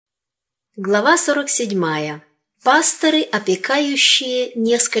Глава 47. Пасторы, опекающие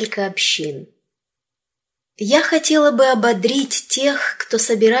несколько общин. Я хотела бы ободрить тех, кто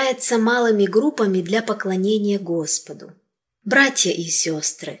собирается малыми группами для поклонения Господу. Братья и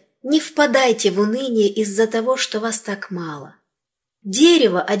сестры, не впадайте в уныние из-за того, что вас так мало.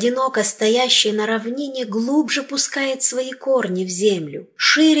 Дерево, одиноко стоящее на равнине, глубже пускает свои корни в землю,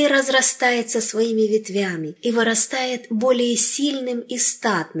 шире разрастается своими ветвями и вырастает более сильным и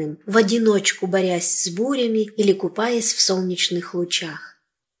статным, в одиночку борясь с бурями или купаясь в солнечных лучах.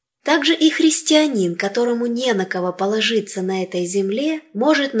 Также и христианин, которому не на кого положиться на этой земле,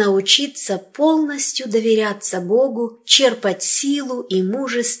 может научиться полностью доверяться Богу, черпать силу и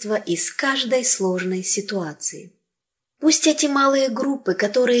мужество из каждой сложной ситуации. Пусть эти малые группы,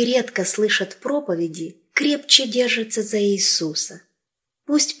 которые редко слышат проповеди, крепче держатся за Иисуса.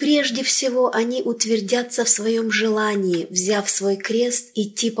 Пусть прежде всего они утвердятся в своем желании, взяв свой крест,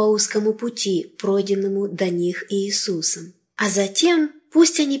 идти по узкому пути, пройденному до них Иисусом. А затем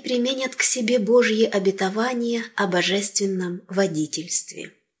пусть они применят к себе Божьи обетования о божественном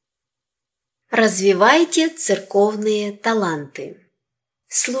водительстве. Развивайте церковные таланты.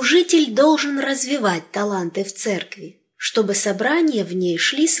 Служитель должен развивать таланты в церкви, чтобы собрания в ней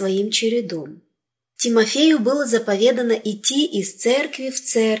шли своим чередом. Тимофею было заповедано идти из церкви в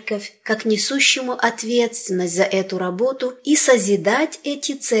церковь, как несущему ответственность за эту работу, и созидать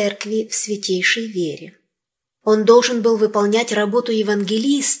эти церкви в святейшей вере. Он должен был выполнять работу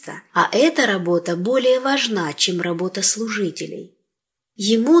евангелиста, а эта работа более важна, чем работа служителей.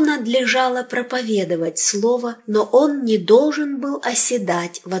 Ему надлежало проповедовать слово, но он не должен был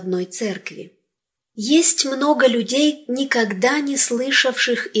оседать в одной церкви. Есть много людей, никогда не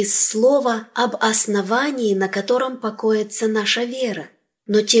слышавших из слова об основании, на котором покоится наша вера.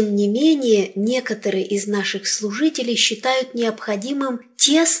 Но тем не менее, некоторые из наших служителей считают необходимым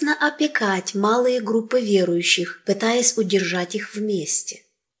тесно опекать малые группы верующих, пытаясь удержать их вместе.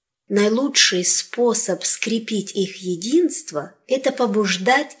 Наилучший способ скрепить их единство – это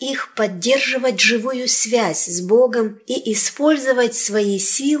побуждать их поддерживать живую связь с Богом и использовать свои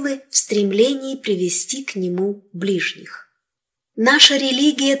силы в стремлении привести к Нему ближних. Наша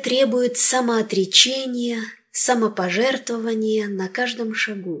религия требует самоотречения, самопожертвования на каждом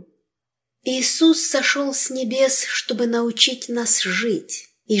шагу. Иисус сошел с небес, чтобы научить нас жить,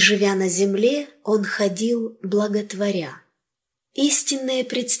 и, живя на земле, Он ходил благотворя. Истинные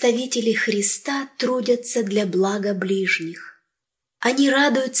представители Христа трудятся для блага ближних. Они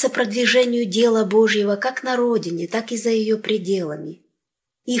радуются продвижению дела Божьего как на родине, так и за ее пределами.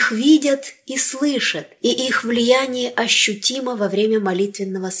 Их видят и слышат, и их влияние ощутимо во время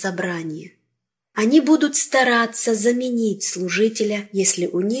молитвенного собрания. Они будут стараться заменить служителя, если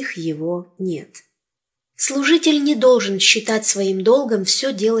у них его нет. Служитель не должен считать своим долгом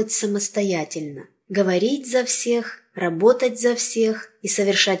все делать самостоятельно, говорить за всех, работать за всех и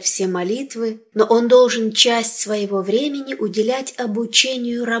совершать все молитвы, но он должен часть своего времени уделять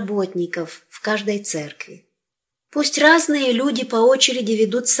обучению работников в каждой церкви. Пусть разные люди по очереди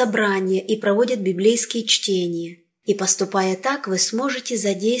ведут собрания и проводят библейские чтения, и, поступая так, вы сможете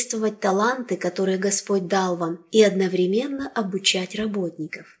задействовать таланты, которые Господь дал вам, и одновременно обучать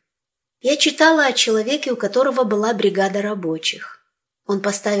работников. Я читала о человеке, у которого была бригада рабочих. Он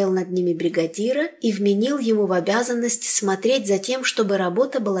поставил над ними бригадира и вменил ему в обязанность смотреть за тем, чтобы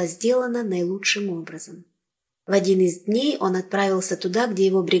работа была сделана наилучшим образом. В один из дней он отправился туда, где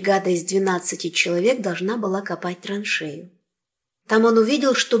его бригада из 12 человек должна была копать траншею. Там он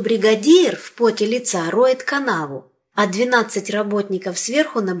увидел, что бригадир в поте лица роет канаву, а 12 работников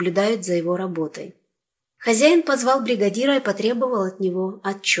сверху наблюдают за его работой. Хозяин позвал бригадира и потребовал от него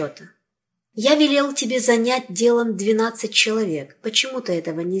отчета. «Я велел тебе занять делом 12 человек. Почему ты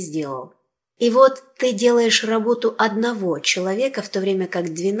этого не сделал? И вот ты делаешь работу одного человека, в то время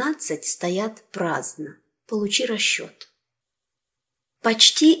как 12 стоят праздно. Получи расчет».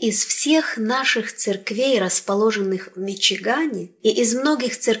 Почти из всех наших церквей, расположенных в Мичигане, и из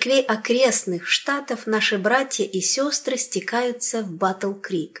многих церквей окрестных штатов наши братья и сестры стекаются в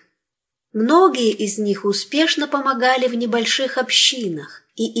Батл-Крик. Многие из них успешно помогали в небольших общинах,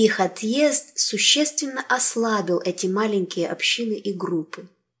 и их отъезд существенно ослабил эти маленькие общины и группы.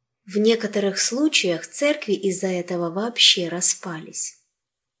 В некоторых случаях церкви из-за этого вообще распались.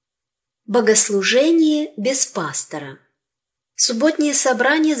 Богослужение без пастора. Субботние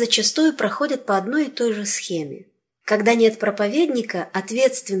собрания зачастую проходят по одной и той же схеме. Когда нет проповедника,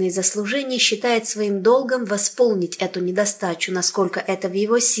 ответственный за служение считает своим долгом восполнить эту недостачу, насколько это в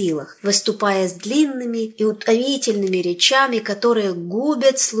его силах, выступая с длинными и утомительными речами, которые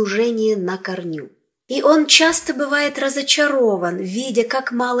губят служение на корню. И он часто бывает разочарован, видя,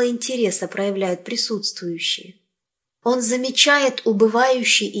 как мало интереса проявляют присутствующие. Он замечает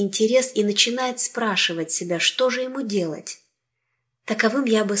убывающий интерес и начинает спрашивать себя, что же ему делать. Таковым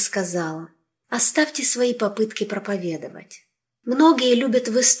я бы сказала: оставьте свои попытки проповедовать. Многие любят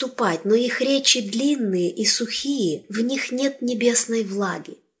выступать, но их речи длинные и сухие, в них нет небесной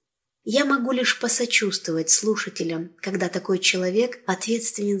влаги. Я могу лишь посочувствовать слушателям, когда такой человек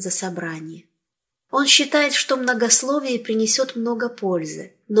ответственен за собрание. Он считает, что многословие принесет много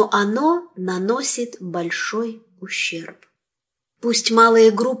пользы, но оно наносит большой ущерб. Пусть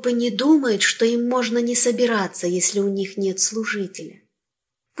малые группы не думают, что им можно не собираться, если у них нет служителя.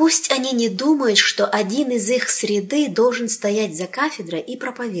 Пусть они не думают, что один из их среды должен стоять за кафедрой и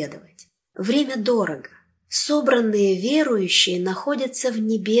проповедовать. Время дорого. Собранные верующие находятся в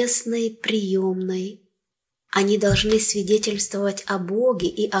небесной приемной. Они должны свидетельствовать о Боге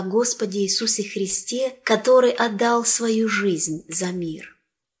и о Господе Иисусе Христе, который отдал свою жизнь за мир.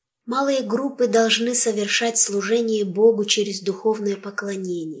 Малые группы должны совершать служение Богу через духовное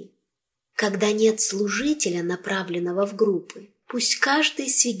поклонение. Когда нет служителя, направленного в группы, пусть каждый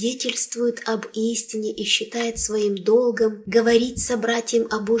свидетельствует об истине и считает своим долгом говорить собратьям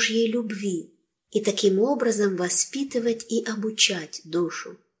о Божьей любви и таким образом воспитывать и обучать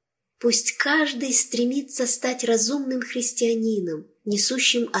душу. Пусть каждый стремится стать разумным христианином,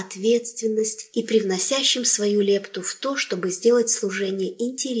 несущим ответственность и привносящим свою лепту в то, чтобы сделать служение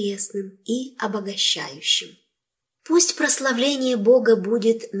интересным и обогащающим. Пусть прославление Бога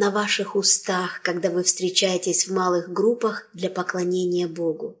будет на ваших устах, когда вы встречаетесь в малых группах для поклонения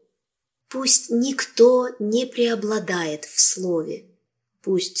Богу. Пусть никто не преобладает в слове.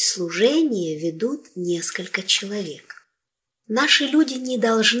 Пусть служение ведут несколько человек. Наши люди не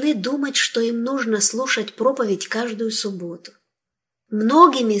должны думать, что им нужно слушать проповедь каждую субботу.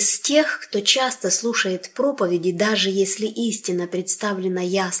 Многим из тех, кто часто слушает проповеди, даже если истина представлена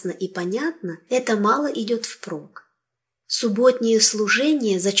ясно и понятно, это мало идет впрок. Субботнее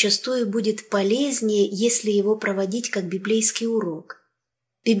служение зачастую будет полезнее, если его проводить как библейский урок.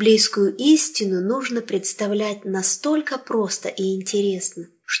 Библейскую истину нужно представлять настолько просто и интересно,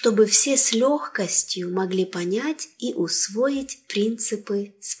 чтобы все с легкостью могли понять и усвоить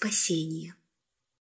принципы спасения.